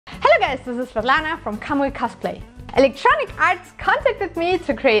guys, this is Svetlana from Cosplay. Electronic Arts contacted me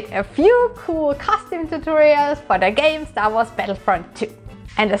to create a few cool costume tutorials for the game Star Wars Battlefront II.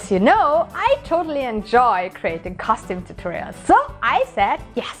 And as you know, I totally enjoy creating costume tutorials, so I said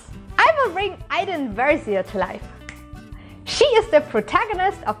yes. I will bring Iden Versio to life. She is the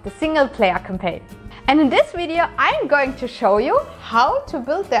protagonist of the single-player campaign. And in this video, I'm going to show you how to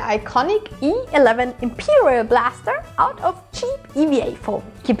build the iconic E-11 Imperial Blaster out of cheap EVA foam.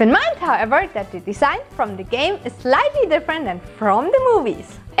 Keep in mind, however, that the design from the game is slightly different than from the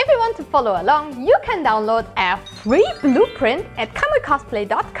movies. If you want to follow along, you can download a free blueprint at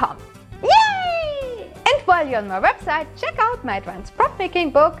cosplay.com. Yay! And while you're on my website, check out my advanced prop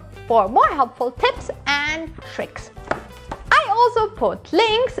making book for more helpful tips and tricks. I also put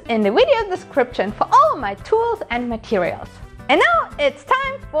links in the video description for all my tools and materials. And now it's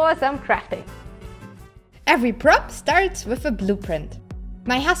time for some crafting. Every prop starts with a blueprint.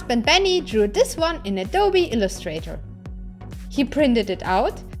 My husband Benny drew this one in Adobe Illustrator. He printed it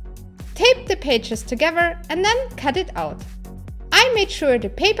out, taped the pages together and then cut it out. I made sure the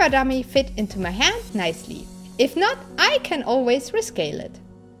paper dummy fit into my hand nicely. If not, I can always rescale it.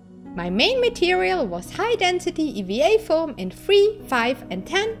 My main material was high-density EVA foam in 3, 5 and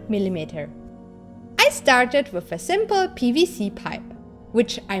 10 mm. I started with a simple PVC pipe,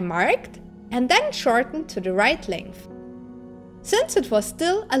 which I marked and then shortened to the right length. Since it was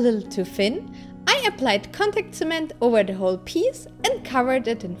still a little too thin, I applied contact cement over the whole piece and covered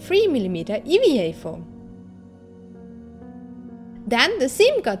it in 3 mm EVA foam. Then the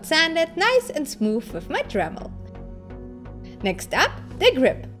seam got sanded nice and smooth with my Dremel. Next up, the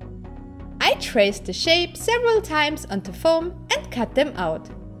grip. I traced the shape several times onto foam and cut them out.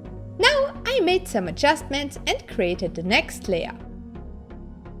 Now I made some adjustments and created the next layer.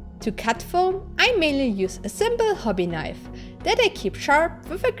 To cut foam, I mainly use a simple hobby knife that I keep sharp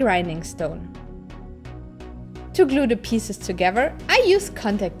with a grinding stone. To glue the pieces together, I use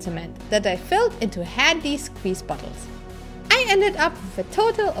contact cement that I filled into handy squeeze bottles. I ended up with a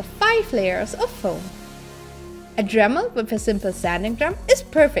total of 5 layers of foam. A Dremel with a simple sanding drum is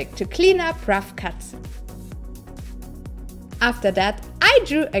perfect to clean up rough cuts. After that, I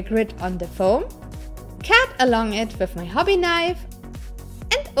drew a grid on the foam, cut along it with my hobby knife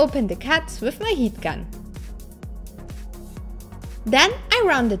and opened the cuts with my heat gun. Then I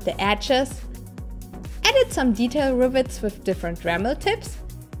rounded the edges, added some detail rivets with different Dremel tips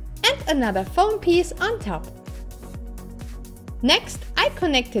and another foam piece on top. Next, I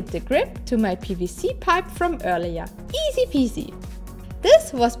connected the grip to my PVC pipe from earlier. Easy peasy!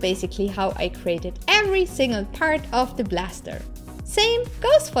 This was basically how I created every single part of the blaster. Same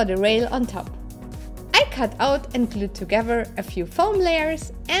goes for the rail on top. I cut out and glued together a few foam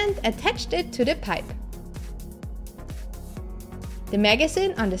layers and attached it to the pipe. The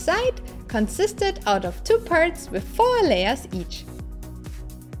magazine on the side consisted out of 2 parts with 4 layers each.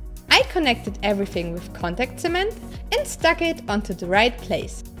 I connected everything with contact cement and stuck it onto the right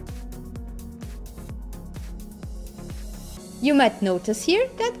place. You might notice here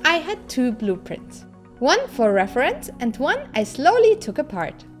that I had 2 blueprints. One for reference and one I slowly took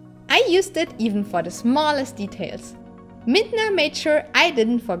apart. I used it even for the smallest details. Midna made sure I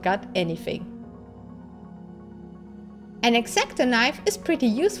didn't forget anything. An X-Acto knife is pretty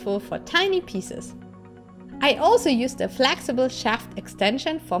useful for tiny pieces. I also used a flexible shaft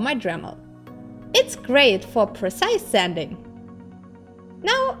extension for my Dremel. It's great for precise sanding.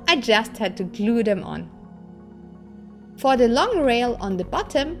 Now I just had to glue them on. For the long rail on the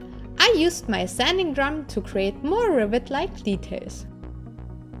bottom, I used my sanding drum to create more rivet-like details.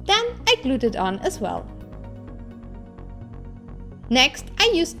 Then I glued it on as well. Next,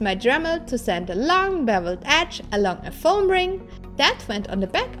 I used my Dremel to sand a long beveled edge along a foam ring that went on the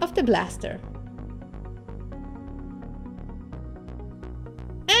back of the blaster.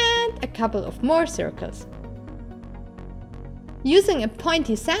 A couple of more circles. Using a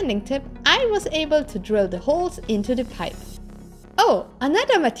pointy sanding tip, I was able to drill the holes into the pipe. Oh,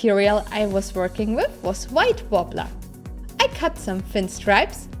 another material I was working with was white wobbler. I cut some thin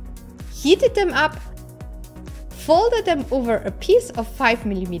stripes, heated them up, folded them over a piece of 5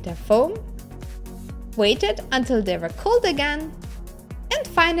 mm foam, waited until they were cold again, and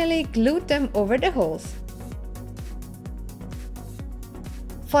finally glued them over the holes.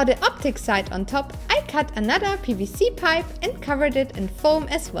 For the optic side on top, I cut another PVC pipe and covered it in foam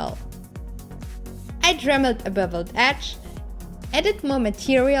as well. I Dremeled a beveled edge, added more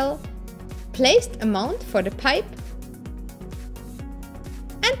material, placed a mount for the pipe,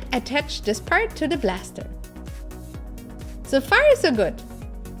 and attached this part to the blaster. So far so good.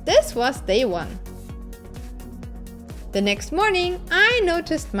 This was day 1. The next morning, I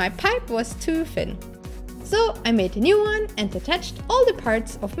noticed my pipe was too thin. So I made a new one and attached all the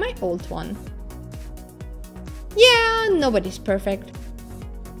parts of my old one. Yeah, nobody's perfect.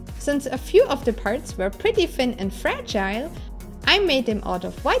 Since a few of the parts were pretty thin and fragile, I made them out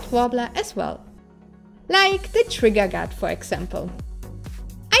of white wobbler as well. Like the trigger guard, for example.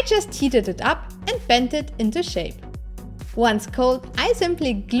 I just heated it up and bent it into shape. Once cold, I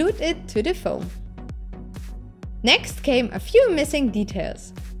simply glued it to the foam. Next came a few missing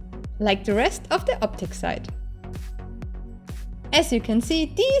details, like the rest of the optic side. As you can see,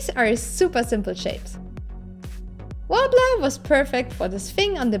 these are super simple shapes. Wobbler was perfect for this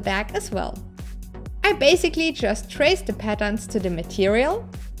thing on the back as well. I basically just traced the patterns to the material,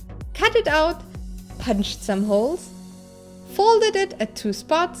 cut it out, punched some holes, folded it at 2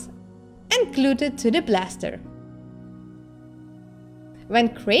 spots and glued it to the blaster.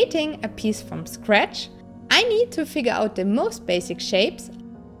 When creating a piece from scratch, I need to figure out the most basic shapes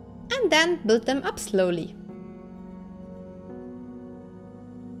and then build them up slowly.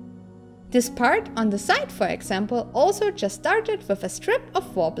 This part on the side, for example, also just started with a strip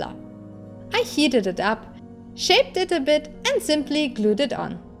of wobbler. I heated it up, shaped it a bit and simply glued it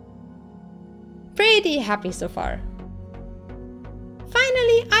on. Pretty happy so far.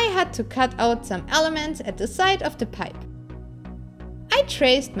 Finally, I had to cut out some elements at the side of the pipe. I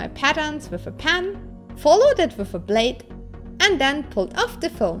traced my patterns with a pen, followed it with a blade and then pulled off the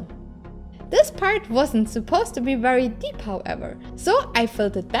foam. This part wasn't supposed to be very deep, however, so I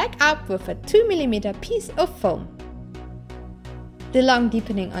filled it back up with a 2 mm piece of foam. The long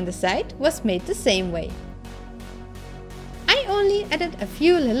deepening on the side was made the same way. I only added a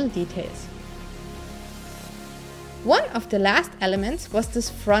few little details. One of the last elements was this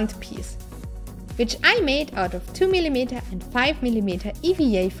front piece, which I made out of 2 mm and 5 mm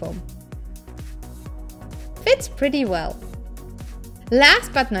EVA foam. Fits pretty well.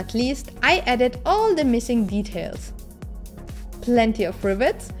 Last but not least, I added all the missing details. Plenty of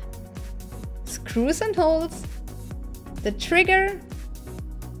rivets, screws and holes, the trigger,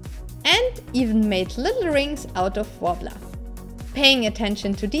 and even made little rings out of wobbler. Paying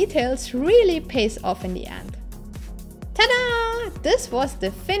attention to details really pays off in the end. Ta-da! This was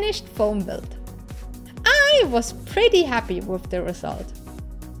the finished foam build. I was pretty happy with the result.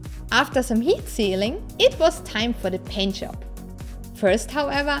 After some heat sealing, it was time for the paint job. First,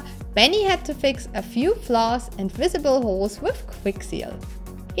 however, Benny had to fix a few flaws and visible holes with quick seal.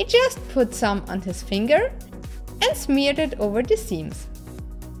 He just put some on his finger and smeared it over the seams.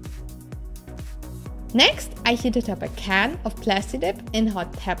 Next, I heated up a can of Plasti-Dip in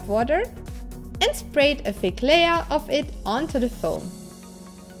hot tap water and sprayed a thick layer of it onto the foam.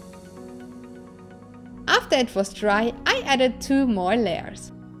 After it was dry, I added 2 more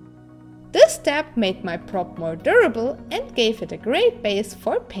layers. This step made my prop more durable and gave it a great base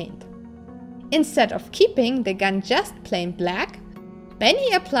for paint. Instead of keeping the gun just plain black,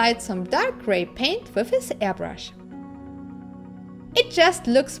 Benny applied some dark grey paint with his airbrush. It just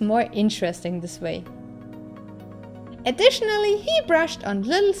looks more interesting this way. Additionally, he brushed on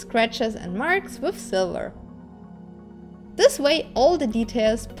little scratches and marks with silver. This way all the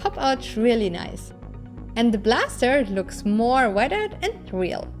details pop out really nice, and the blaster looks more weathered and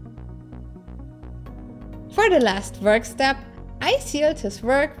real. For the last work step, I sealed his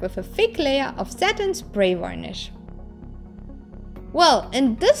work with a thick layer of satin spray varnish. Well,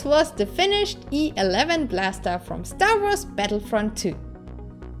 and this was the finished E-11 Blaster from Star Wars Battlefront II.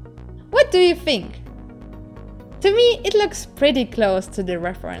 What do you think? To me, it looks pretty close to the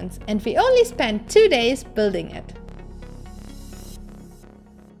reference, and we only spent 2 days building it.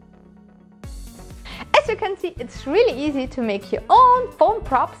 As you can see, it's really easy to make your own foam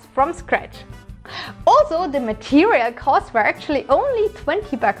props from scratch. Also, the material costs were actually only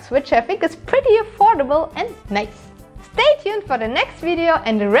 20 bucks, which I think is pretty affordable and nice. Stay tuned for the next video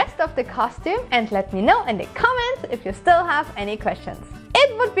and the rest of the costume, and let me know in the comments if you still have any questions.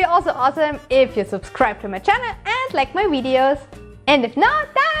 It would be also awesome if you subscribe to my channel and like my videos. And if not,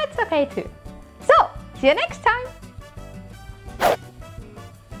 that's okay too. So, see you next time!